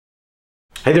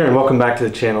Hey there and welcome back to the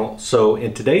channel. So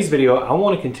in today's video, I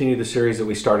want to continue the series that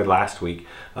we started last week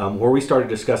where we started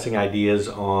discussing ideas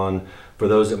for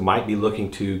those that might be looking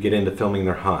to get into filming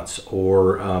their hunts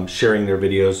or sharing their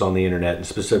videos on the internet, and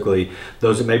specifically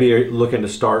those that maybe are looking to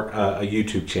start a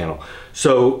YouTube channel.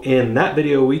 So in that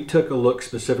video, we took a look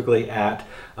specifically at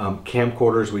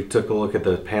camcorders. We took a look at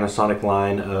the Panasonic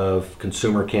line of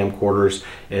consumer camcorders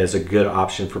as a good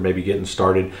option for maybe getting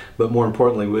started. But more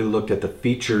importantly, we looked at the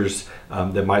features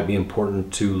that might be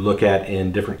important to look at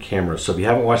in different cameras. So if you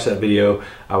haven't watched that video,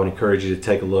 I would encourage you to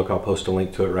take a look. I'll post a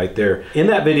link to it right there. In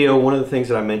that video, one of the things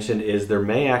that I mentioned is there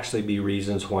may actually be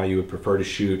reasons why you would prefer to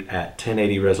shoot at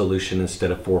 1080 resolution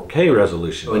instead of 4K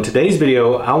resolution. So in today's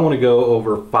video, I want to go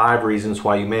over 5 reasons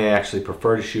why you may actually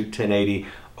prefer to shoot 1080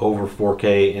 over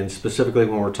 4K, and specifically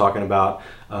when we're talking about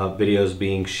videos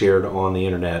being shared on the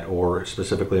internet or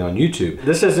specifically on YouTube.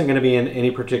 This isn't going to be in any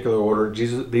particular order.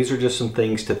 These are just some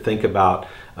things to think about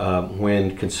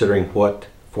when considering what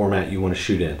format you want to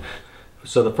shoot in.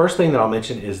 So the first thing that I'll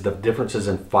mention is the differences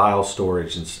in file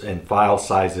storage and file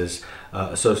sizes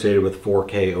associated with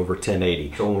 4K over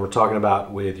 1080. So when we're talking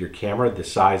about with your camera, the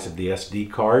size of the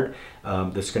SD card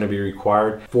that's going to be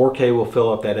required, 4K will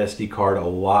fill up that SD card a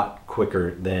lot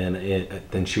quicker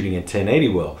than shooting in 1080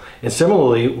 will. And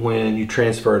similarly, when you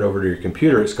transfer it over to your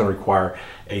computer, it's going to require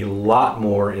a lot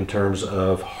more in terms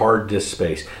of hard disk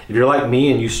space. If you're like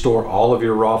me and you store all of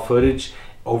your raw footage,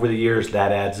 over the years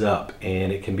that adds up,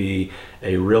 and it can be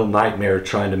a real nightmare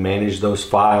trying to manage those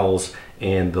files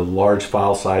and the large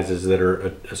file sizes that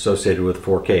are associated with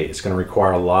 4K. It's going to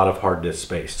require a lot of hard disk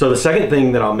space. So the second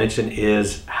thing that I'll mention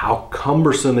is how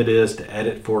cumbersome it is to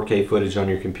edit 4K footage on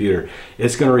your computer.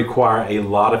 It's going to require a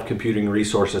lot of computing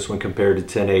resources when compared to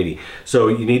 1080. So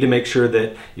you need to make sure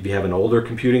that if you have an older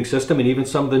computing system, and even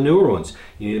some of the newer ones,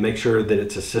 you need to make sure that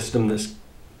it's a system that's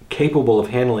capable of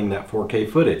handling that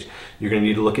 4K footage. You're going to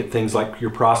need to look at things like your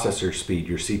processor speed,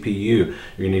 your CPU. You're going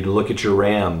to need to look at your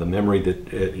RAM, the memory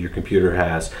that your computer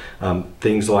has,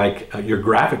 things like your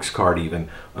graphics card even,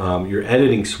 your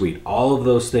editing suite, all of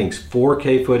those things.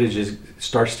 4K footage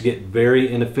starts to get very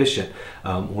inefficient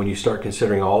when you start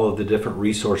considering all of the different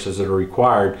resources that are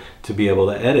required to be able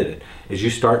to edit it. As you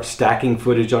start stacking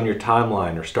footage on your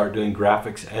timeline or start doing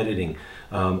graphics editing,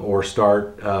 or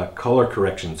start color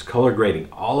corrections, color grading,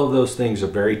 all of those things are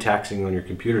very taxing on your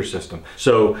computer system.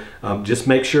 So just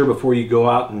make sure before you go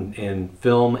out and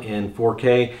film in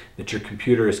 4K that your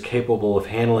computer is capable of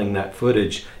handling that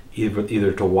footage,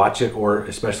 either to watch it or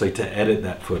especially to edit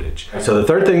that footage. So the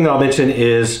third thing that I'll mention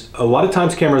is a lot of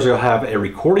times cameras will have a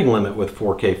recording limit with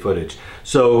 4K footage.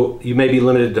 So you may be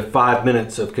limited to 5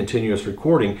 minutes of continuous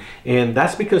recording, and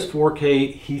that's because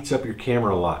 4K heats up your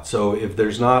camera a lot. So if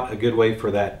there's not a good way for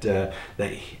that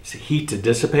heat to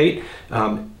dissipate,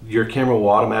 your camera will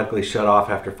automatically shut off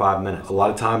after 5 minutes. A lot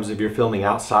of times if you're filming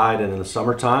outside and in the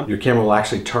summertime, your camera will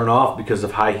actually turn off because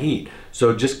of high heat.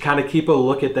 So just kind of keep a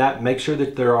look at that. Make sure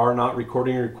that there are not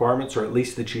recording requirements, or at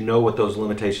least that you know what those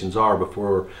limitations are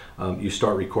before you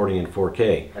start recording in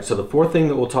 4K. So the fourth thing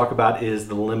that we'll talk about is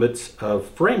the limits of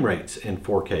frame rates in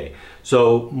 4K.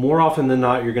 So more often than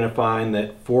not, you're going to find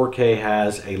that 4K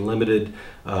has a limited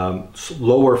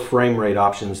lower frame rate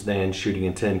options than shooting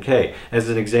in 10K. As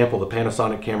an example, the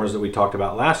Panasonic cameras that we talked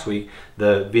about last week,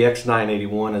 the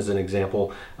VX981 as an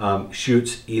example,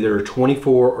 shoots either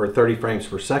 24 or 30 frames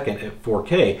per second at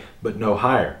 4K, but no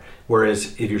higher.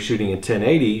 Whereas if you're shooting in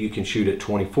 1080, you can shoot at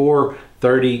 24,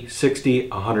 30, 60,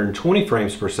 120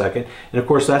 frames per second. And of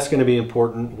course, that's going to be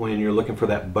important when you're looking for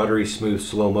that buttery smooth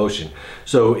slow motion.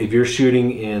 So if you're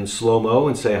shooting in slow-mo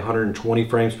and say 120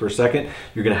 frames per second,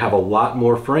 you're going to have a lot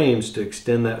more frames to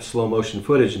extend that slow motion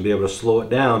footage and be able to slow it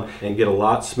down and get a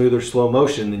lot smoother slow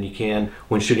motion than you can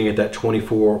when shooting at that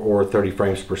 24 or 30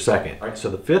 frames per second. All right,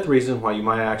 so the fifth reason why you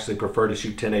might actually prefer to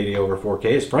shoot 1080 over 4K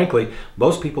is, frankly,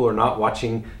 most people are not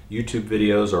watching YouTube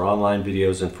videos or online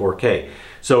videos in 4K.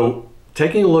 So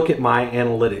taking a look at my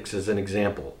analytics as an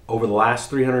example, over the last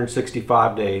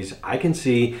 365 days, I can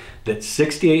see that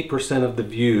 68% of the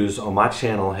views on my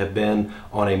channel have been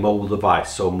on a mobile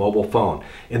device, so mobile phone.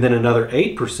 And then another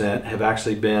 8% have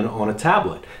actually been on a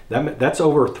tablet. That's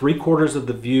over 3/4 of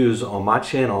the views on my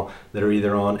channel that are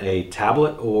either on a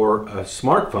tablet or a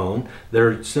smartphone.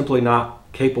 They're simply not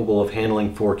capable of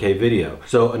handling 4K video.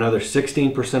 So another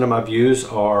 16% of my views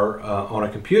are on a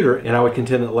computer, and I would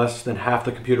contend that less than half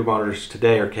the computer monitors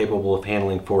today are capable of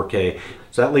handling 4K.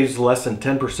 So that leaves less than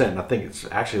 10%, and I think it's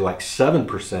actually like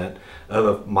 7%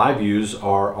 of my views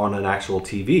are on an actual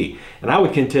TV. And I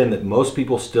would contend that most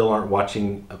people still aren't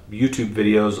watching YouTube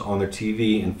videos on their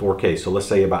TV in 4K, so let's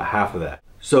say about half of that.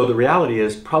 So the reality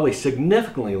is probably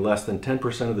significantly less than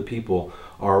 10% of the people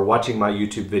are watching my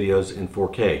YouTube videos in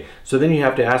 4K. So then you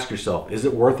have to ask yourself, is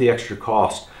it worth the extra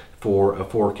cost for a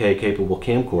 4K capable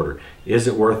camcorder? Is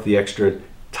it worth the extra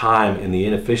time and the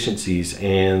inefficiencies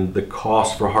and the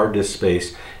cost for hard disk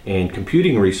space and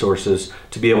computing resources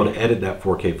to be able to edit that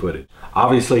 4K footage?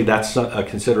 Obviously, that's a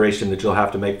consideration that you'll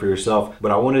have to make for yourself,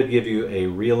 but I wanted to give you a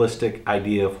realistic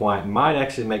idea of why it might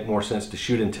actually make more sense to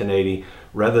shoot in 1080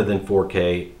 rather than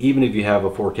 4K, even if you have a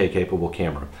 4K capable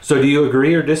camera. So do you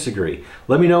agree or disagree?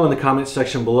 Let me know in the comments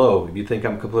section below if you think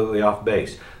I'm completely off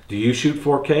base. Do you shoot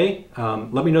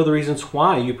 4K? Let me know the reasons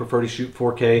why you prefer to shoot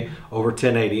 4K over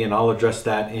 1080, and I'll address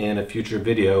that in a future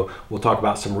video. We'll talk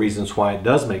about some reasons why it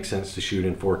does make sense to shoot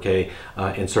in 4K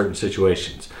in certain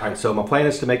situations. All right, so my plan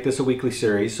is to make this a weekly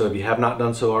series, so if you have not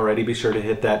done so already, be sure to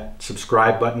hit that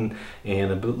subscribe button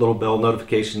and a little bell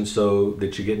notification so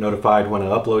that you get notified when I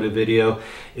upload a video.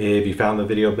 If you found the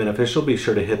video beneficial, be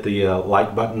sure to hit the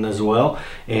like button as well.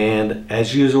 And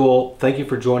as usual, thank you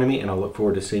for joining me, and I look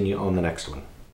forward to seeing you on the next one.